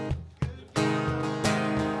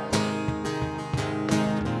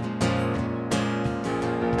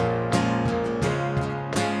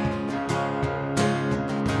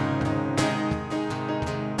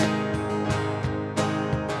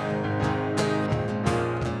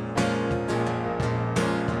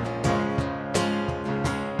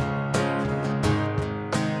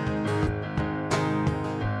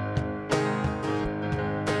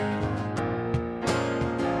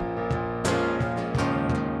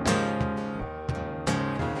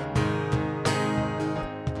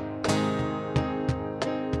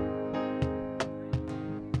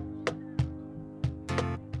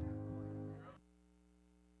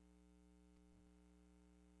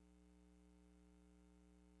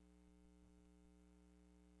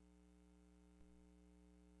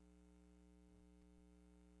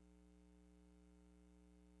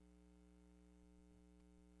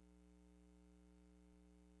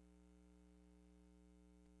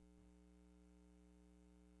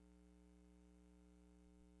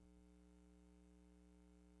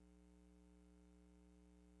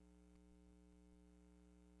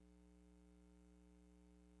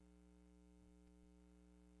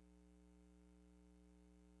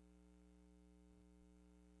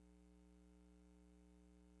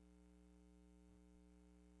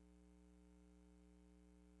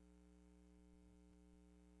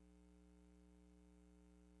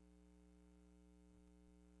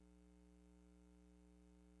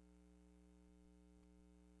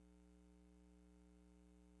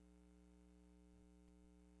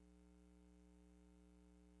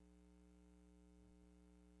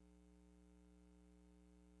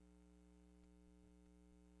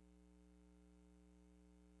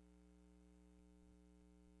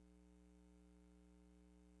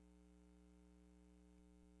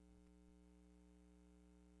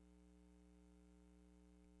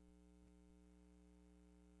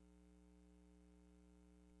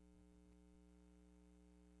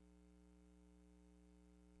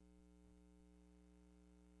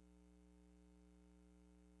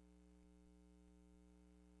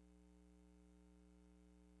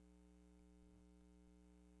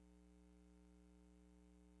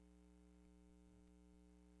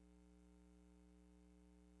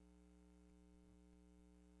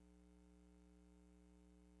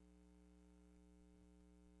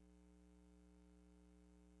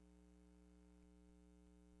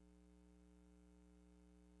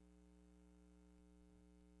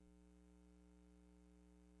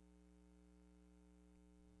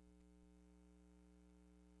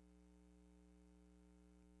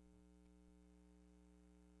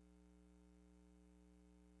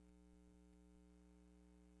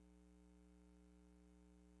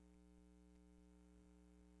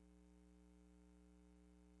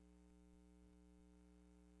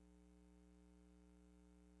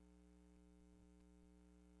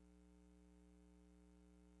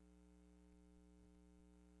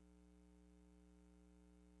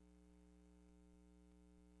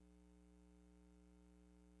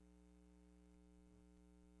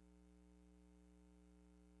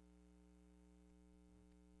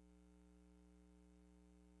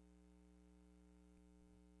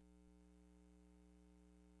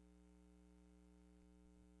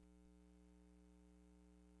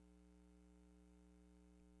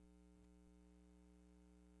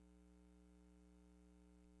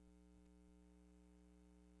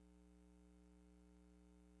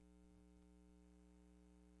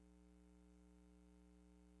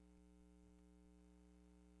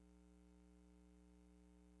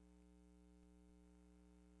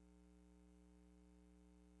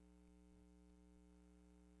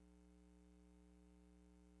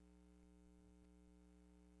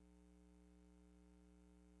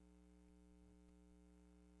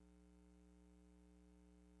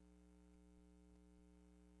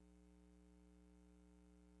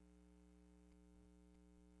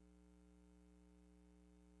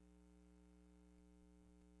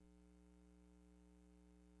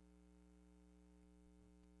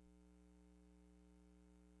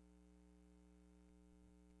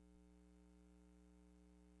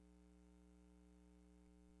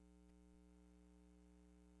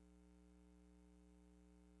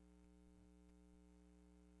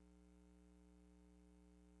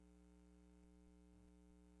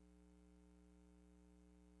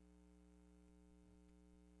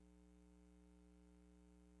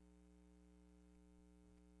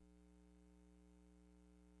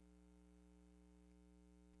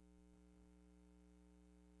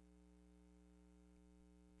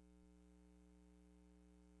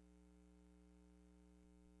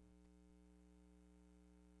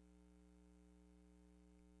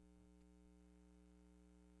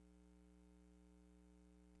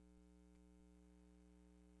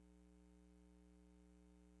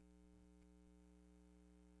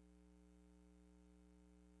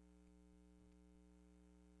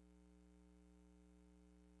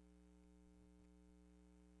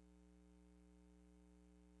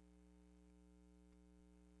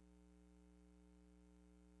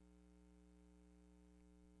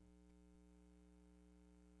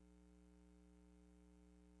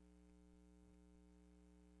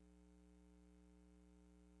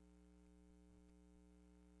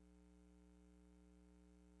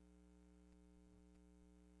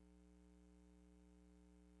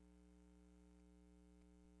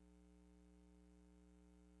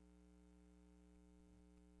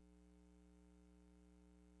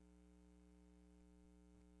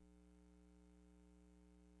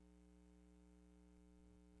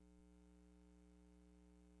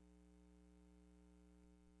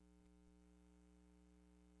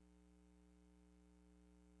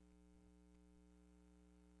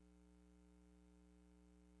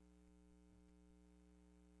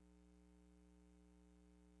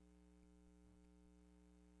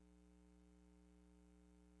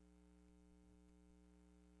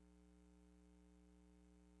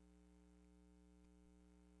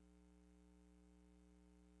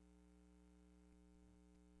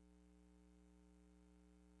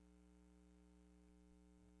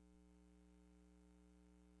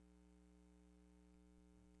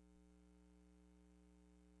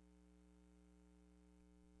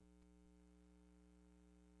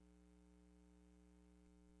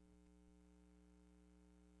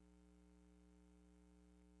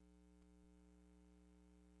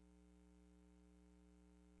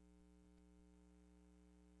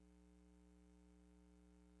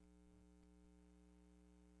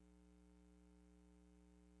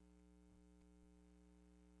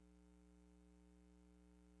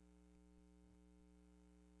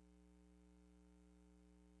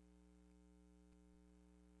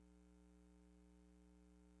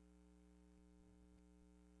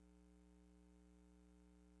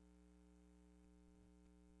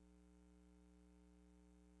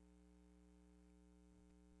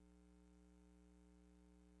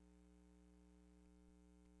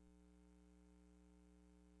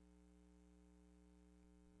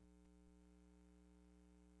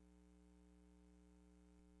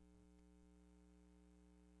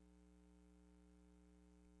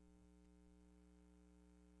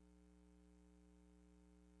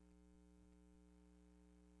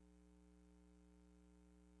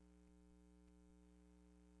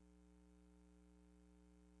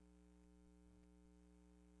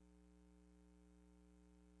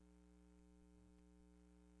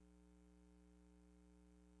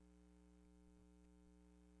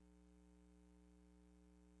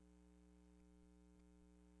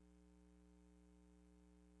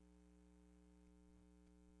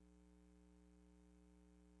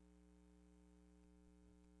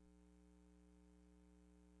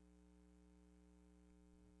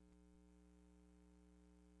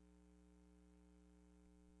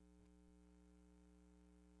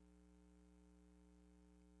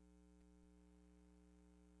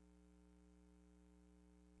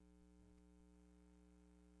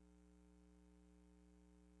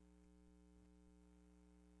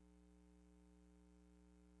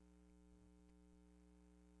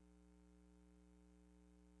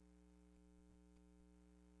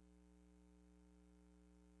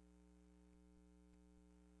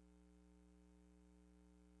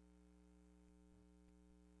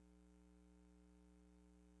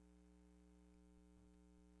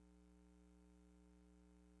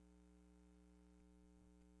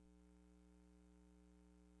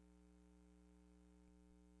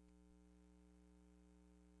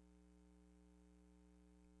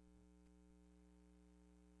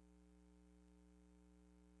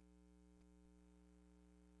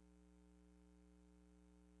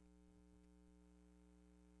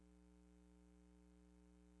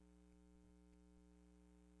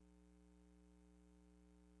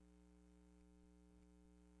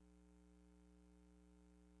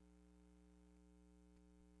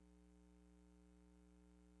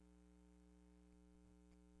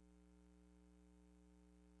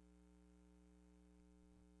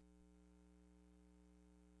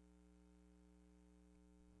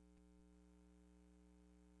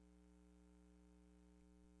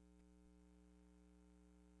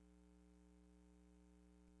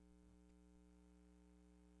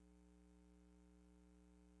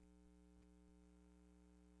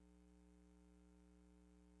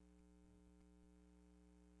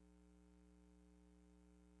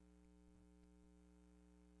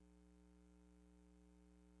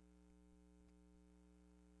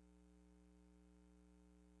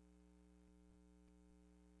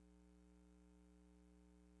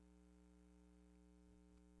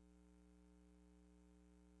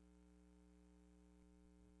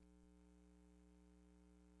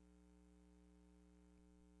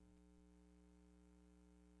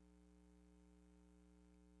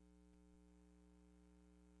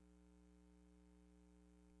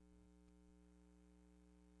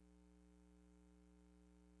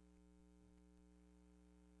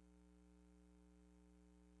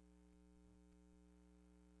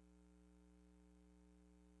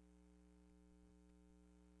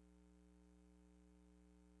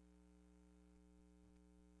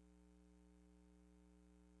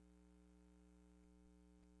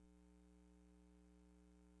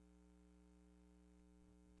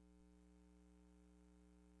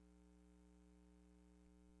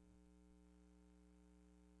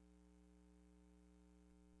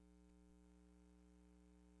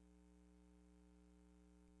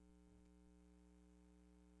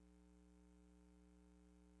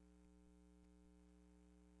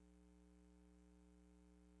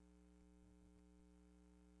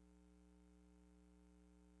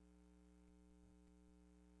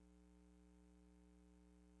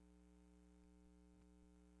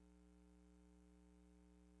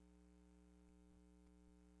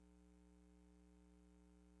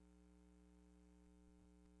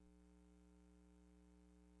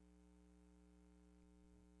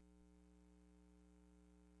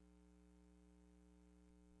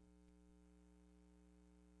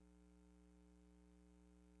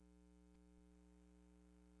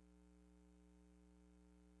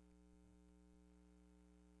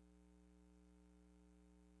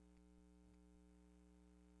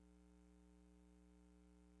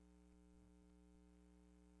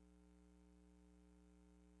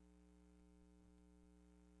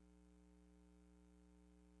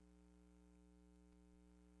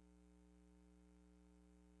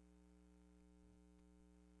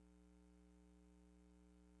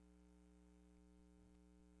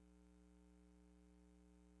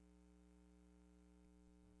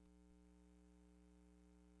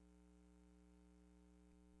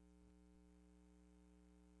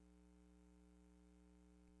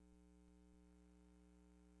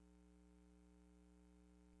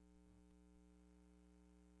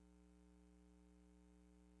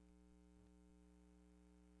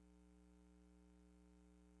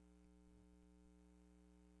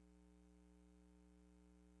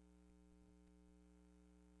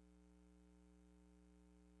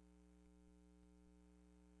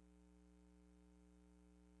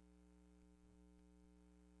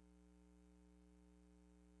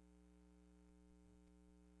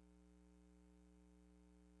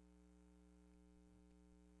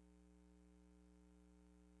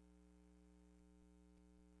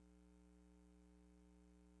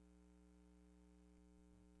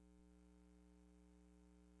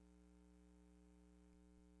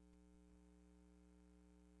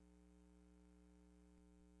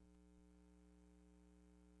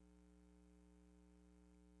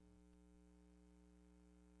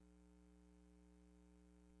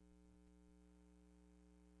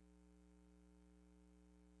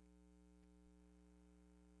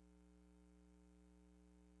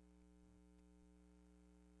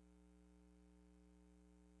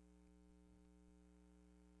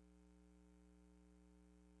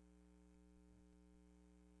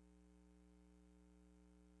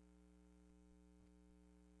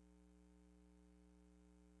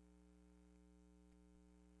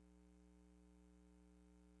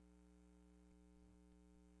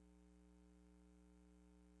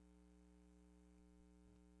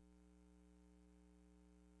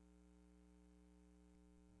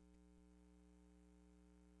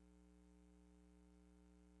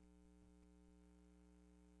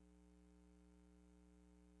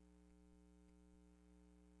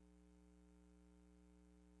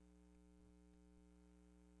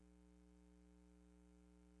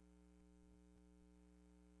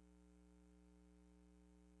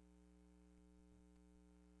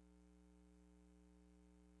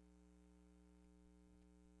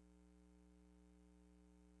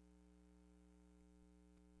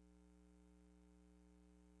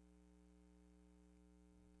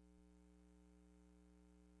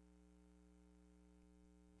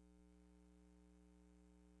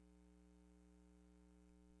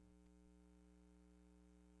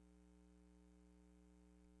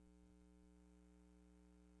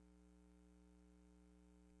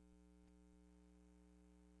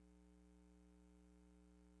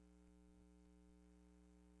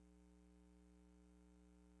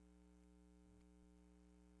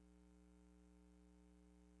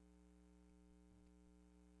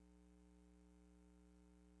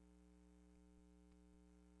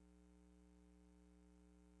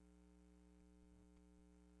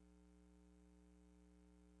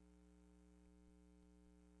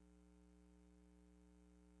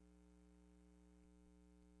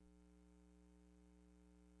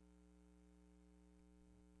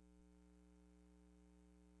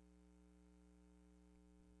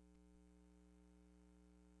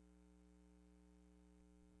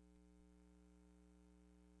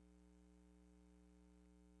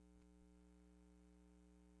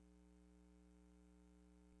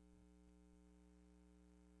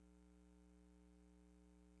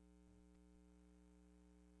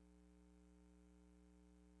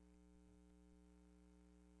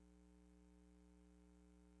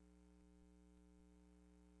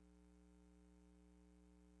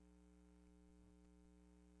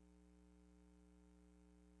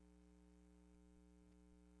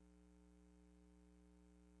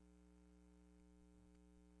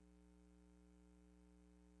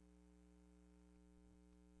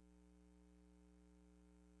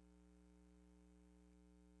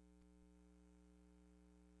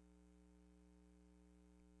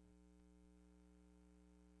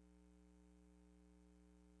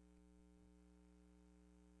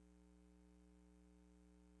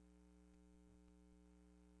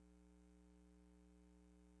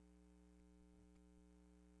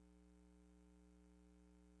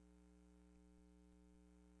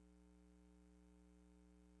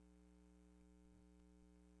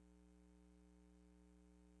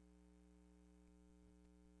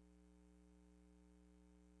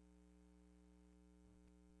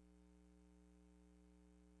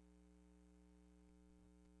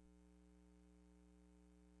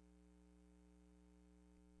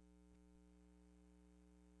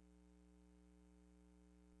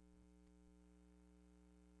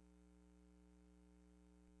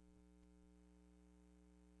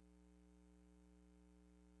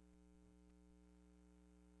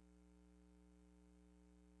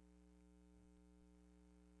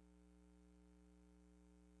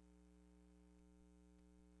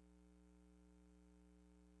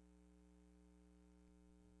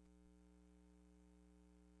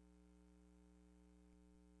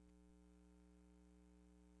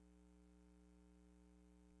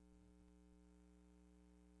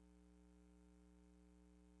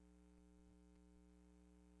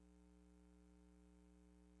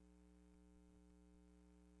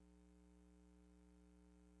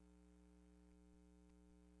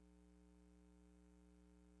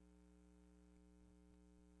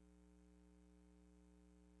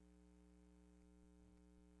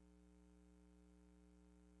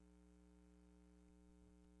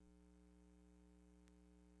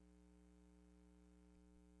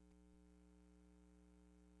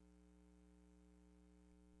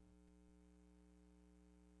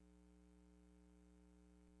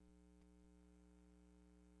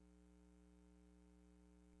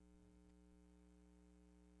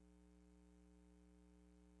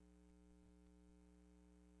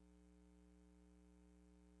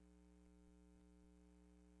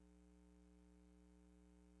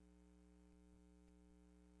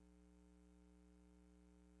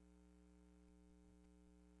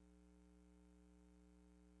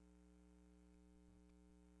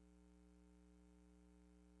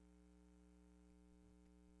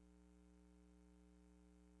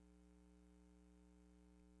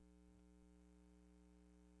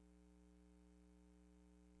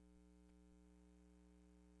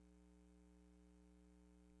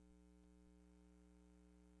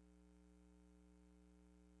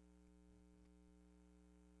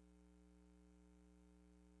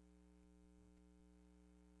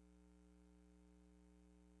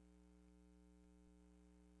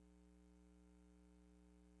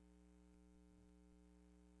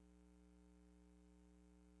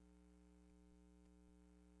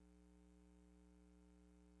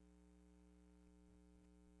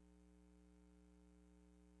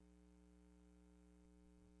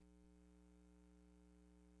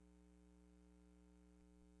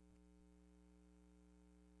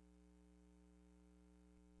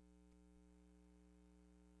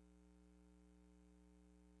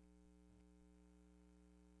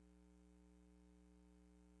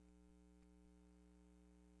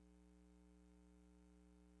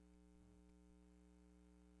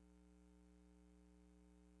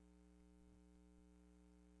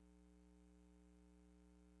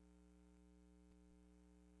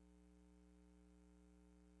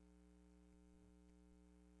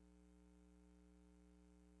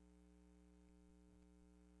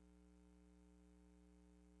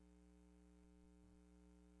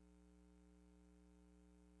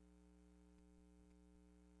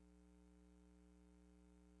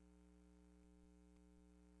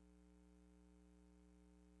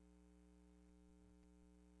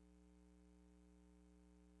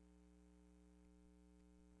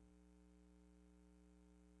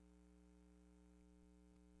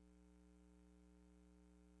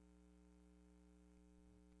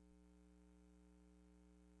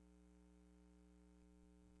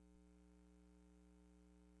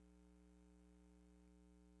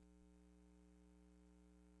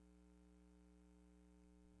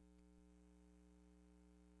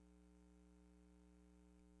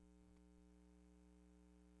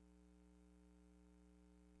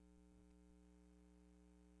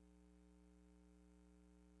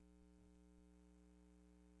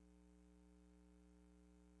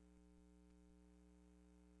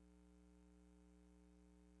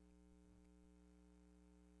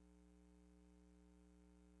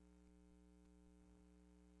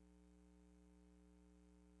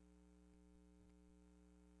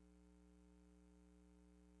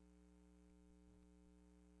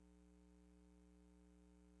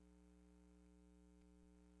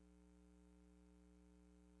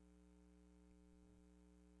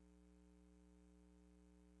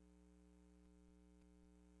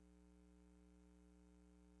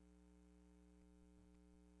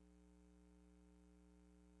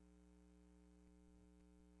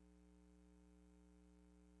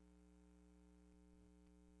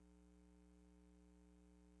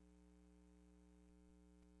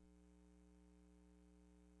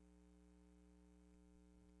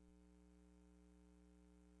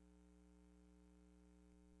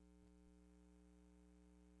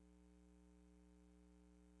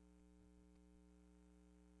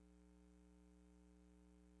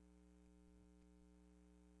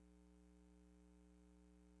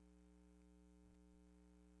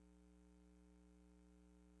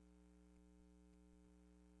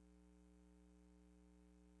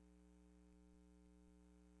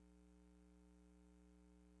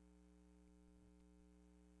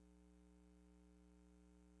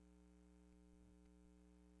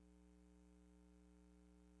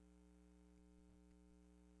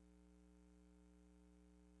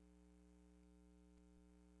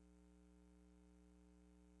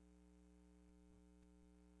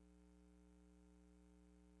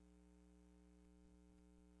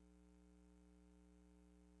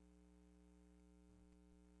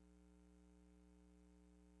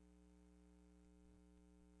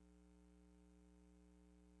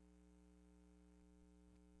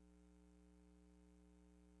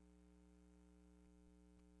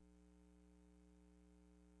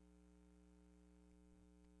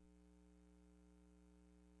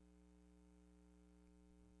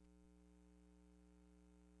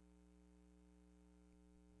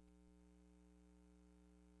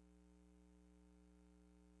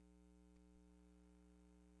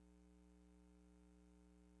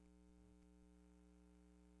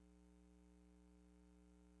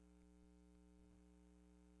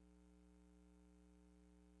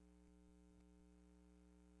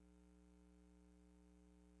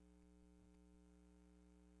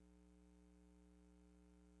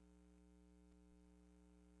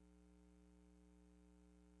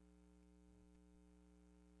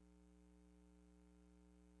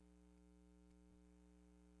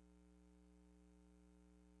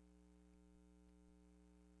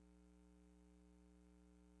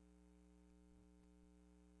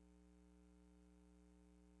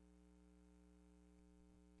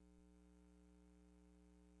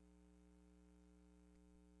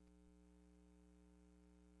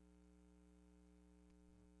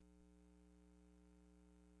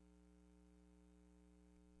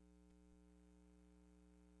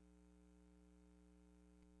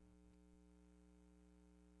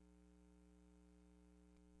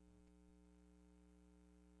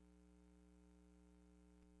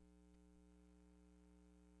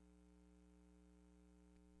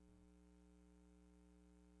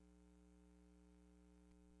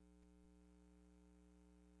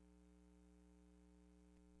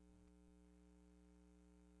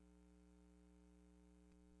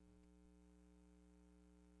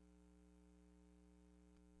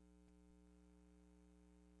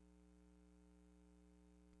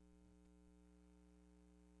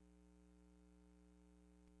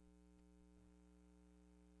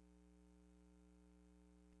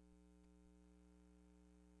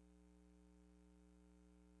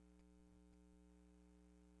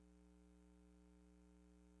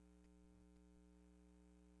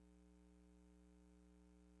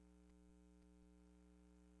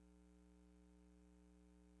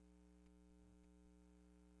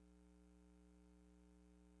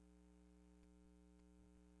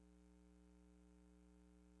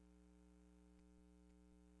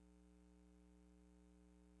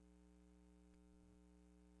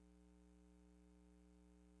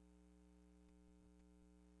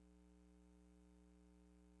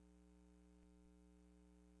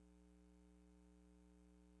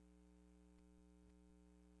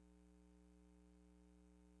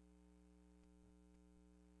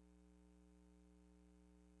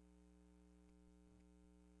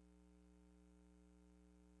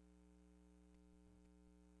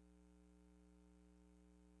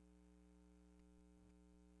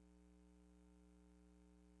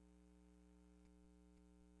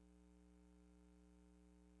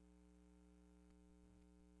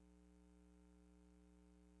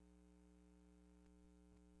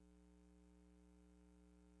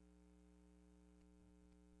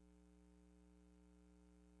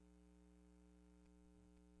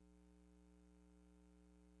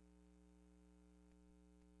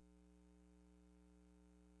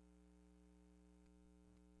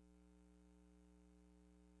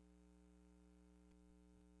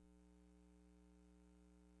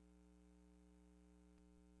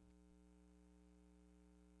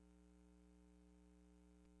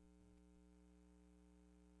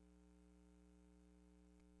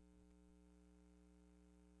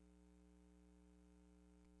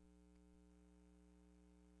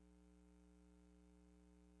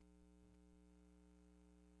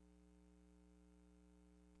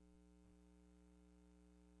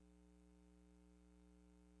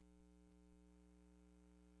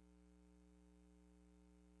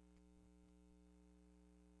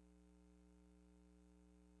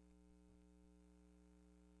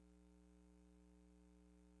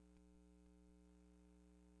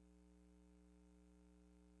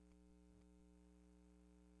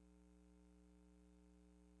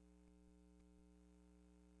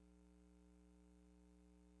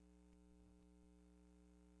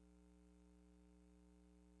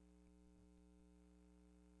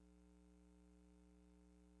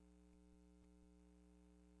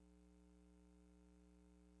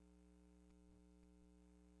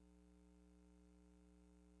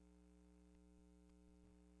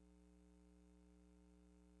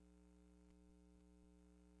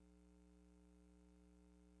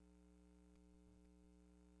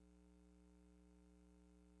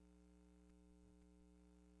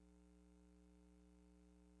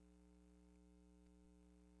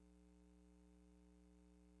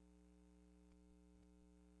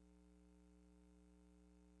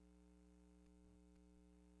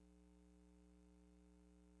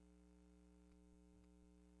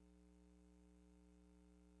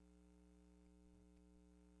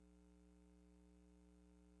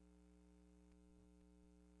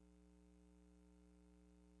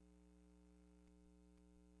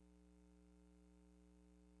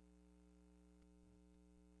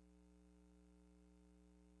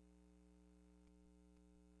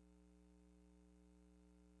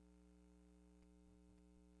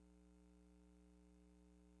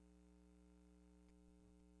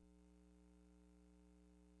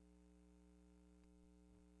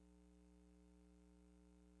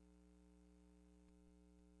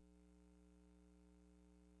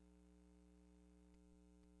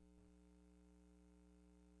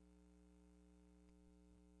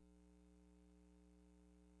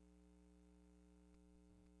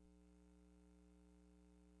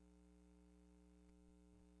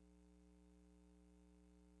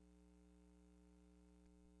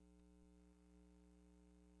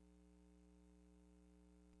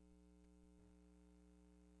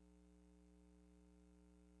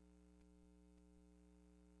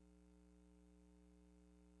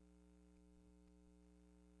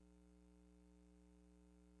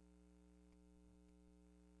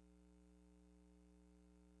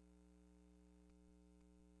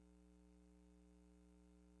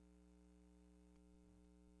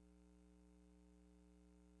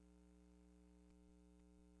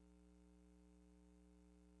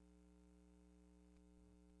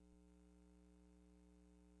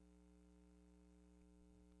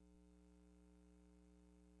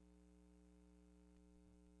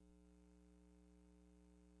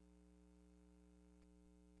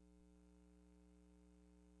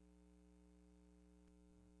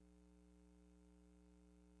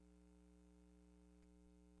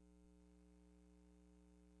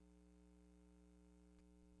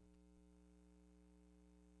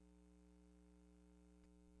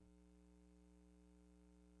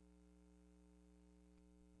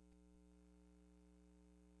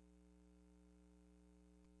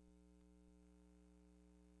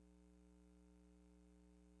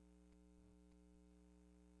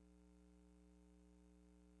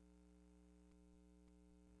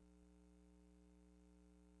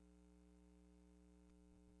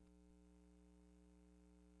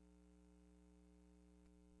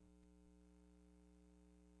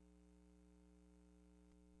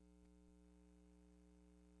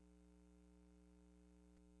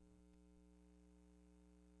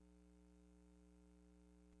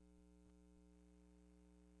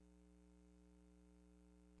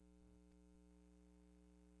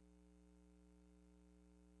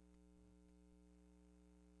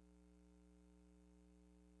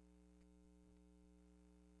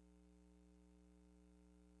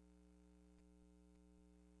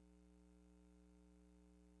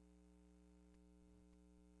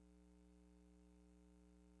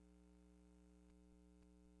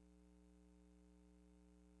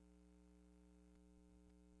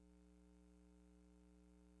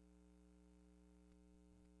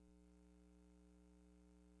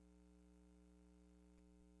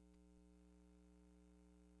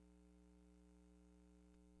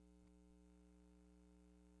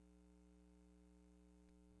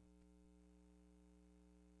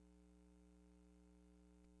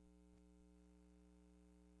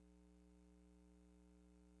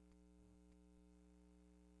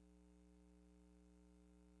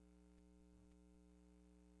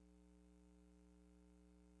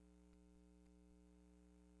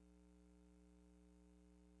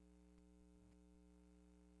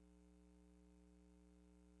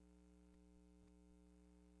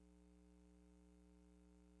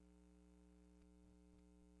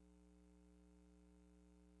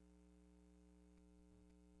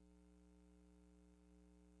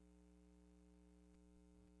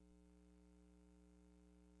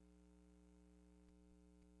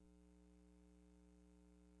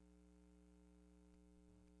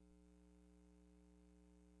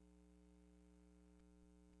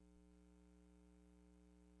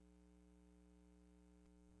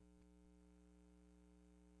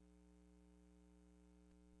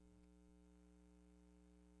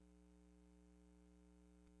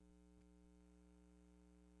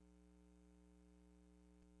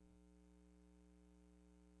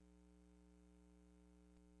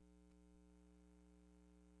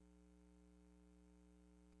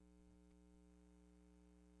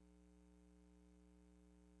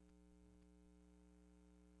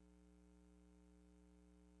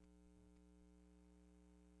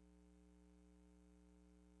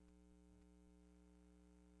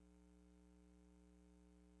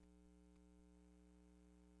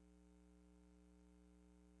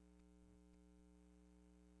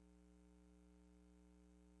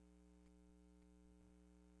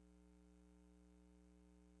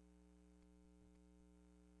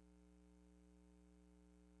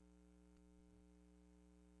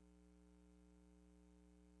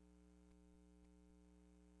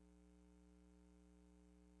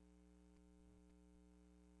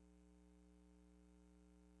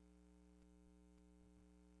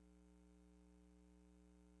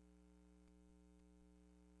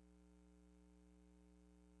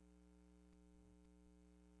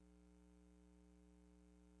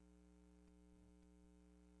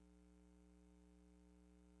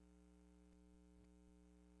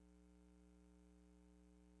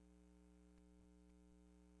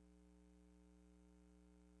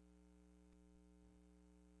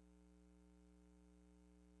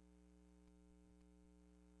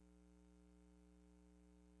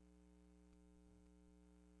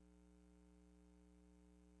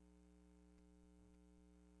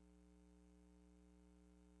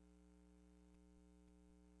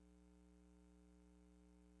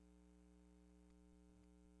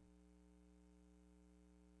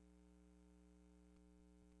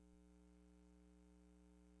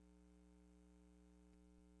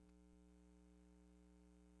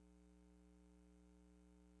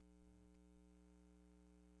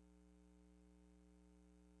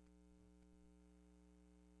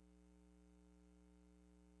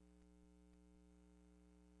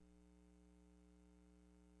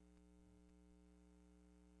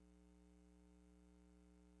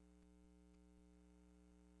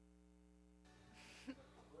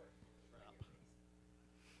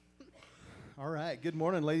 All right. Good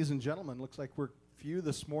morning, ladies and gentlemen. Looks like we're few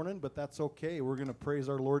this morning, but that's okay. We're going to praise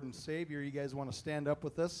our Lord and Savior. You guys want to stand up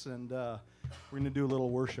with us, and we're going to do a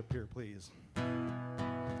little worship here, please.